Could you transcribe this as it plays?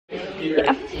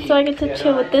Yeah, so I get to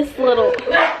chill with this little.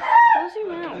 Close your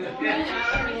mouth.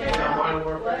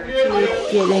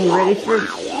 Getting ready for. So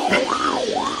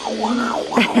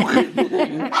I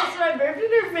burped in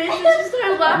her face and she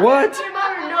started laughing. What? Came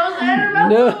out her nose and her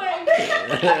mouth No.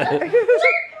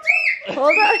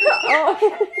 Hold on.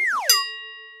 Oh.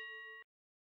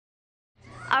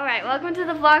 Alright, welcome to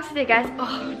the vlog today, guys.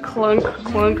 Oh, clunk,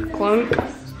 clunk, clunk.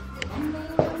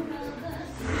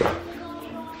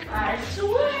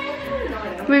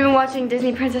 We've been watching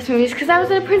Disney princess movies because I was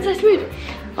in a princess mood.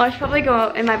 Oh, I should probably go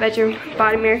out in my bedroom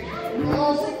body mirror.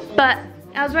 But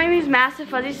I was wearing these massive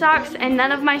fuzzy socks and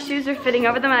none of my shoes are fitting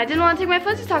over them and I didn't want to take my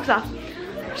fuzzy socks off.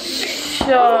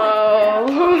 So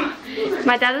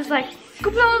my dad was like,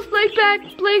 go put on those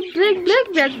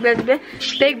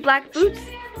big black boots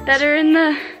that are in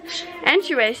the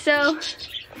entryway. So,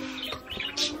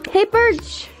 hey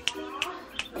Birch.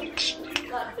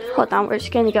 Hold on, we're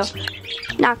just gonna go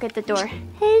knock at the door.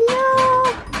 Hello.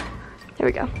 There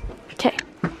we go. Okay.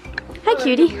 Hi,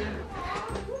 cutie.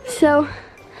 So,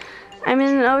 I'm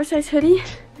in an oversized hoodie,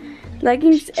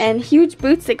 leggings, and huge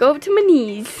boots that go up to my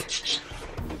knees.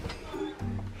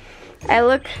 I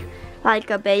look like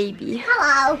a baby.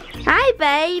 Hello. Hi,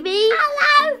 baby.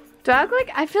 Hello. Do I look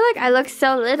like? I feel like I look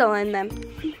so little in them.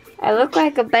 I look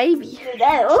like a baby.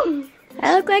 No.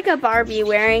 I look like a Barbie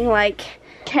wearing like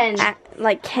Ken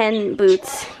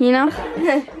boots, you know?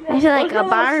 I feel like a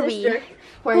Barbie.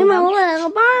 I'm a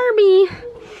little Barbie.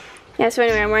 Yeah, so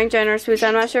anyway, I'm wearing generous boots.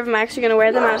 I'm not sure if I'm actually gonna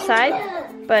wear them outside,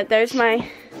 but there's my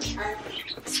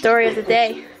story of the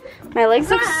day. My legs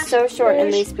look so short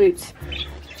in these boots.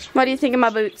 What do you think of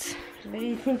my boots? What do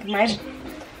you think of my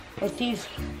these?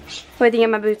 What do you think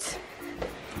of my boots?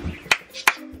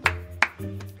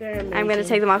 I'm gonna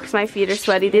take them off because my feet are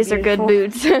sweaty. These are good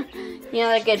boots. You know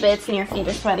they're good boots and your feet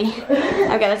are sweaty.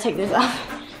 I've gotta take these off.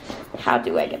 How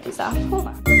do I get these off? Hold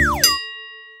on.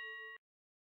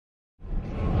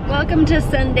 Welcome to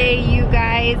Sunday, you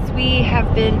guys. We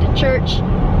have been to church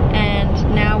and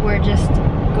now we're just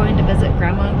going to visit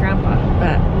Grandma and Grandpa.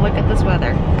 But look at this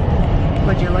weather.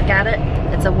 Would you look at it?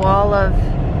 It's a wall of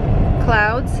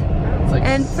clouds like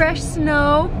and fresh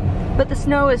snow. But the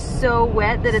snow is so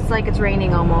wet that it's like it's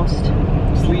raining almost.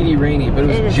 sleety, rainy, but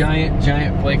it was giant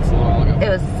flakes a little while ago. It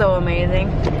was so amazing.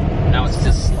 Now it's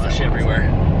just slush everywhere.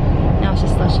 Now it's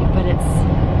just slushy, but it's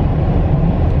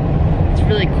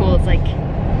really cool. It's like,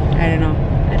 I don't know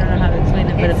how to explain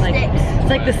it, but it's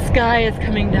like the sky is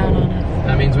coming down on us.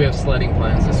 That means we have sledding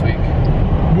plans this week.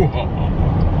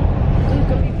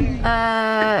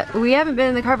 We haven't been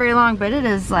in the car very long, but it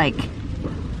is like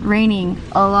raining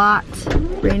a lot.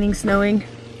 Raining, snowing.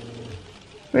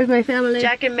 Where's my family?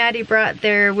 Jack and Maddie brought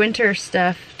their winter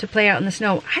stuff to play out in the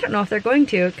snow. I don't know if they're going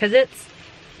to, because it's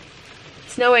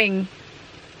snowing,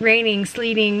 raining,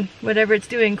 sleeting, whatever it's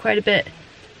doing quite a bit.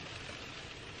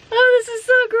 Oh, this is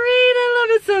so great. I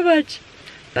love it so much.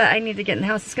 But I need to get in the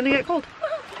house. It's gonna get cold.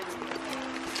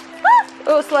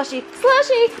 Oh, slushy,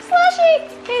 slushy, slushy.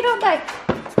 Hey, don't die.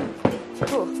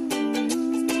 Cool.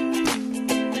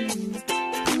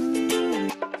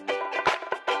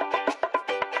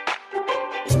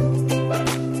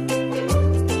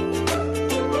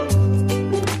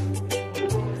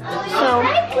 So,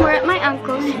 we're at my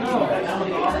uncle's,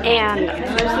 and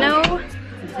there's no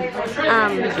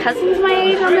cousins my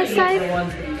age on this side. The one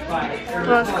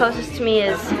that's closest to me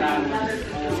is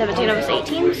 17, almost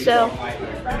 18, so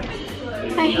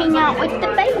I hang out with the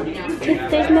baby because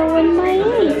there's no one my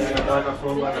age.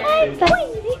 Hi,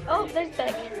 baby. Oh, there's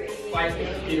Beck.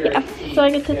 Yeah, so I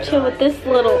get to chill with this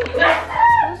little.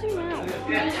 Close your mouth.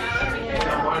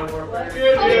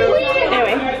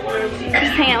 Anyway,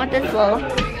 just hang out with this little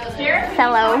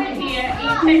fellow.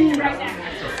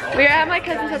 We are at my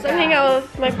cousin's house. I'm hanging out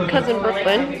with my cousin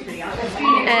Brooklyn.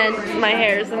 And my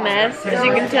hair is a mess, as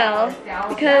you can tell.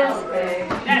 Because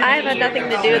I have had nothing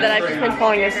to do that I've just been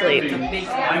falling asleep.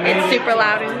 It's super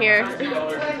loud in here.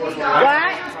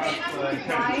 What?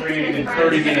 In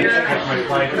 30 minutes, catch my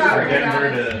flight from Denver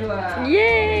to...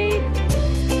 Yay!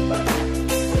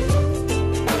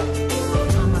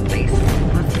 On my face.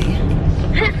 Let's see.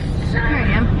 Here I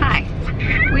am. Hi.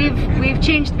 We've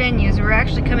changed venues. We're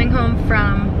actually coming home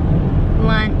from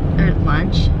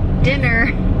dinner,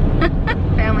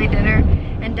 family dinner,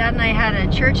 and Dad and I had a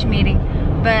church meeting,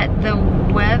 but the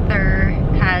weather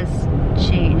has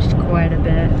changed quite a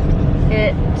bit.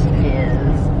 It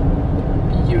is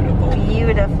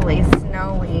beautifully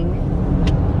snowing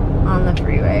on the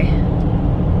freeway.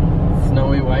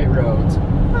 Snowy white roads.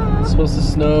 It's supposed to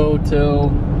snow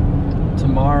till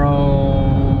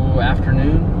tomorrow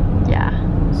afternoon. Yeah.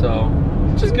 So,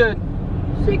 which is good.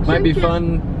 Might be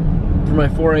fun for my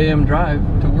 4 a.m. drive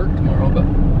to work tomorrow, but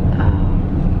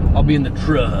I'll be in the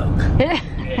truck.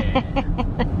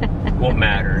 Won't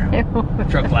matter.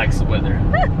 Truck likes the weather.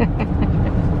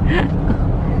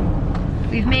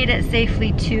 We've made it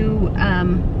safely to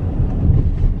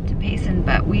Payson,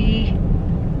 but we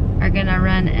are gonna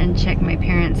run and check my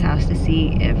parents' house to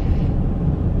see if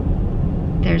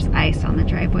there's ice on the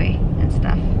driveway and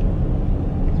stuff.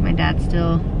 'Cause my dad's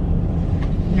still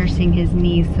nursing his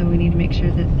knees, so we need to make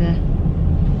sure that the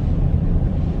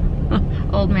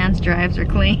old man's drives are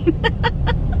clean.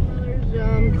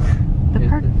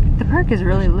 The park is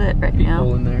really lit right now.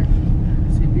 People in there.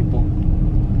 See people.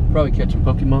 Probably catching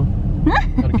Pokemon.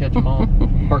 Gotta catch them all.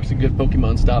 Park's a good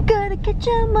Pokemon stop. Gotta catch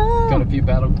 'em all. Got a few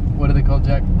what do they call,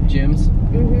 Jack? Gyms?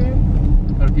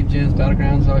 Mm-hmm. Got a few gyms,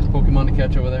 battlegrounds, always Pokemon to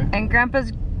catch over there. And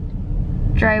Grandpa's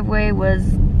driveway was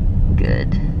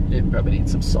good. It probably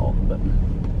needs some salt, but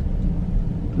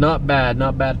not bad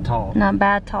at all. Not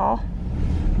bad at all.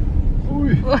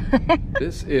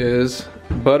 This is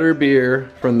butter beer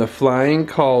from the Flying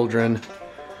Cauldron.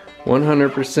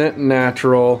 100%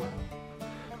 natural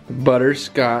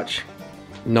butterscotch,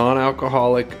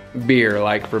 non-alcoholic beer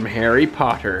like from Harry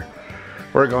Potter.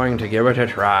 We're going to give it a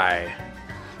try.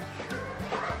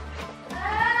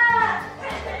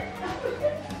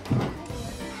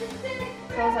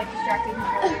 I was like distracting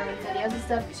her earlier with videos and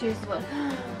stuff. She was like,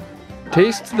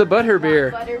 Taste the butter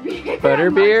beer. butterbeer.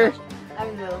 Butterbeer? I'm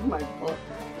in the middle of my bowl.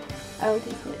 I will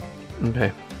taste it.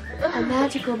 Okay. A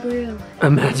magical brew. A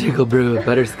magical brew of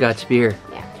butterscotch beer.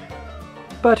 Yeah.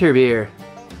 Butterbeer.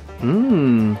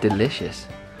 Mmm, delicious.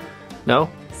 No?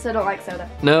 So don't like soda.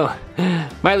 No.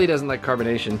 Miley doesn't like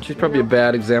carbonation. She's probably a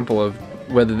bad example of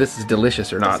whether this is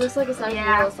delicious or not. This looks like it's not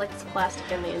real. It's like it's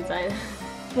plastic on the inside.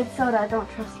 If it's soda, I don't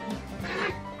trust you.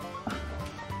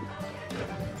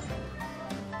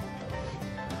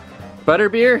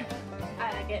 Butterbeer?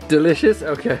 I like it. Delicious?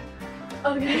 Okay.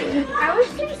 Okay. I wish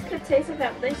things could taste like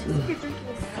that, but they just keep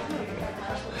drinking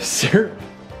Syrup.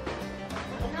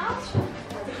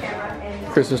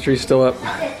 Christmas tree's still up.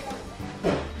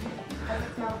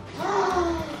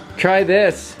 Try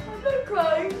this. I'm not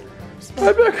crying. I'm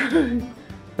not crying.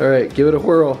 All right, give it a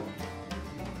whirl.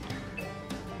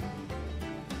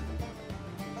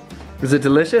 Is it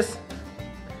delicious?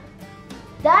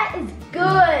 That is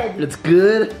good. It's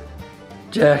good.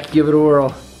 Jack, give it a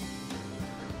whirl.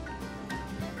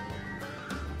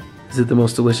 Is it the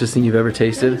most delicious thing you've ever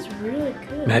tasted? It's really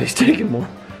good. Maddie's taking more.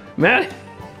 Maddie!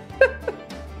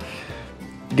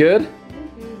 Good?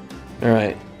 Mm-hmm. All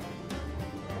right.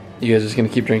 You guys just gonna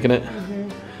keep drinking it? Mm-hmm.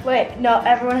 Wait, no,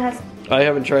 everyone has. I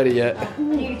haven't tried it yet.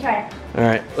 You can try it. All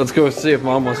right, let's go see if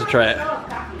Mom wants to try it.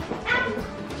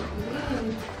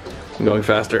 I'm going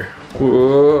faster.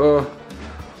 Whoa.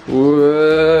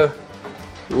 Whoa.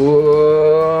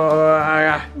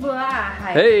 Whoa.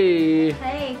 Hey.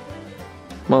 Hey.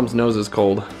 Mom's nose is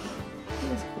cold.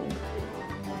 It's cold.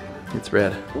 It's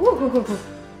red. Ooh.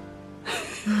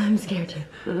 I'm scared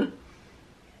too.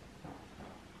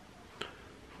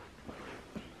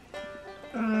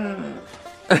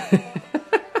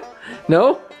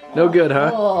 No? No good,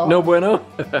 huh? Oh. No bueno?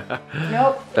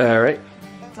 Nope. All right.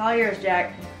 It's all yours,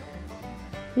 Jack.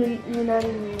 You're not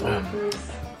even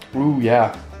this. Ooh,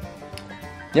 yeah.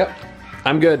 Yep.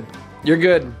 I'm good. You're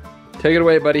good. Take it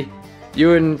away, buddy.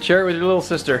 You and share it with your little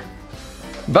sister.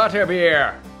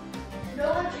 Butterbeer.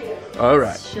 All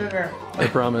right. Sugar. I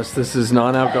promise this is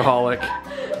non-alcoholic,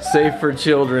 safe for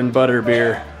children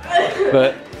butterbeer.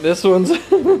 But this one's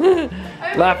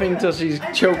laughing until she's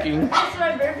choking. So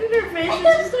I burped in her face and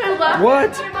she started laughing.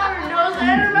 What? Came out her nose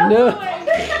and her mouth. No.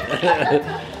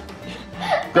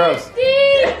 Gross.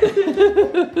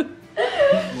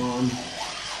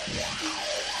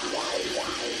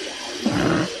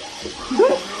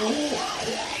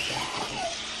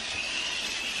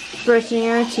 Brushing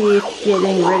our teeth,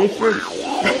 getting ready for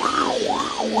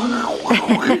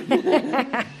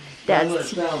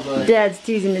Dad's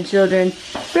teasing the children.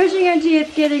 Brushing our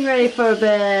teeth, getting ready for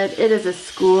bed. It is a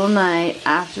school night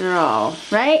after all,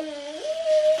 right?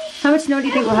 How much snow do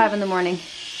you think we'll have in the morning?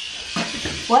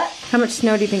 What? How much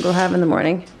snow do you think we'll have in the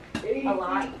morning? A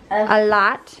lot. A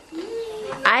lot?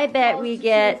 I bet we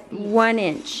get 1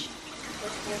 inch.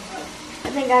 I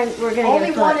think we're gonna Only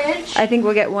get 1 inch? I think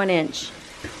we'll get 1 inch.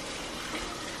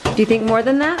 Do you think more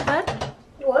than that, bud?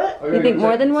 What? You think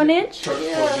more than 1 inch?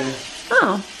 Yeah.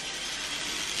 Oh.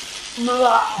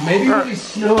 Maybe we can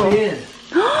snow in.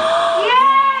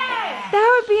 That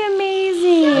would be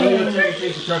amazing.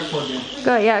 Take the truck plug in.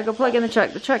 Go, yeah, go plug in the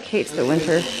truck. The truck hates the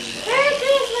winter. Merry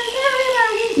Christmas,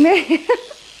 everybody!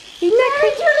 Isn't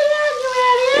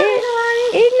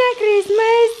that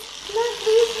Christmas?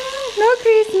 No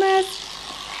Christmas.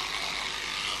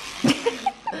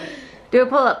 Do a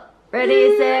pull-up.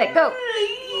 Ready, set, go.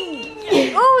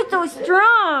 Oh, it's so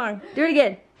strong. Do it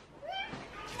again.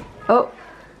 Oh.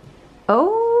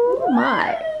 Oh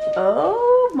my.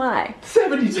 Oh my.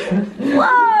 72.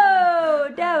 Whoa,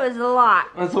 that was a lot.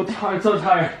 I'm so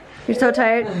tired. You're so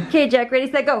tired. Okay, Jack,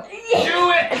 ready, set, go. Do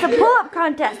it! It's a pull-up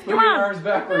contest. Come Move your on. arms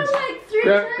backwards.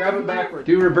 Grab it backwards.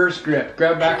 Do reverse grip.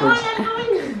 Grab backwards.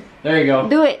 There you go.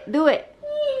 Do it. Do it.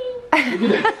 You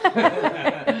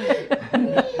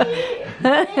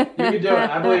can do it.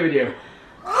 I believe in you.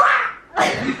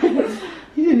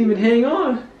 He didn't even hang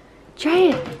on. Try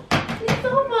it. It's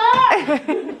so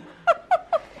bad.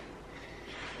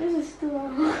 There's a stool.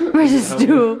 Where's the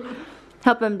stool?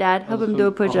 Help him, Dad. Help him do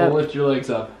a push-up. Lift your legs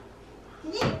up.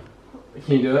 Can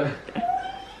you do it?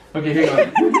 Okay, here you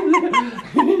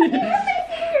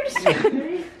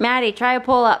go. Maddie, try a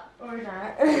pull-up. Or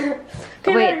not. Wait,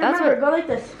 Maddie, that's remember, what go like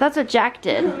this. that's what Jack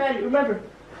did. Maddie, remember.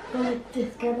 Go like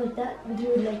this, grab like that, and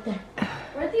do it like that.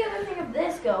 Where'd the other thing of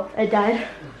this go? It died.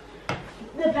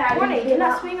 The pattern. Warning, do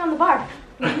not swing on the bar.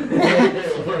 Ready?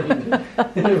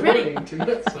 I can do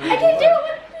it.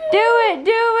 Do it.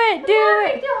 Do it. Do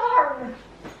it. Too hard.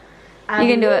 You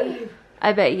can do it.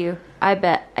 I bet you. I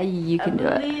bet you can do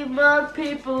it. I believe my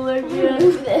people are good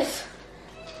for this.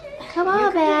 Come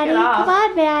on, Maddie. Come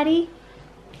on, Maddie.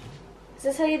 Is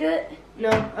this how you do it? No,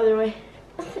 other way.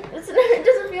 It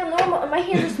doesn't feel normal. My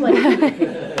hands are sweaty.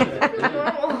 It feels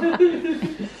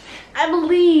normal. I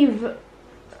believe.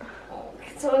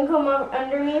 Can someone come up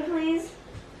under me, please?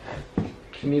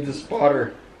 She needs a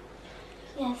spotter.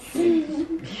 Yes.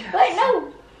 Wait,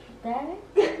 no.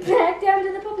 Back down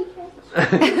to the puppy cage.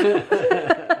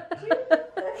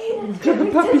 To the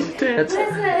puppy stance.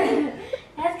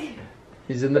 That's good.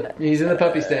 He's in the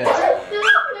puppy stance.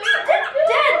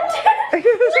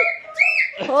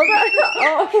 Hold on.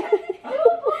 Oh.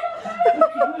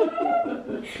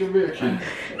 Come here.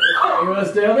 You want to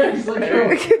stay on there? Just let go.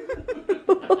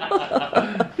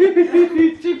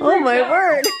 Oh my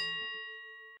word.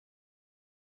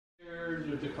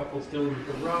 There's a couple still in the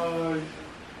garage.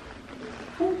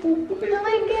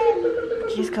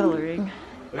 She's coloring.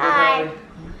 Hi.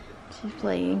 She's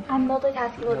playing. I'm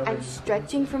multitasking. Look, I'm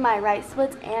stretching for my right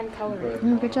splits and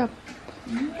coloring. Good job.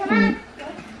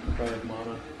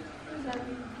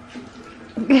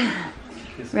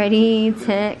 Ready,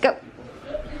 set, go.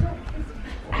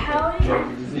 How You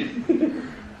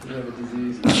have a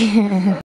disease.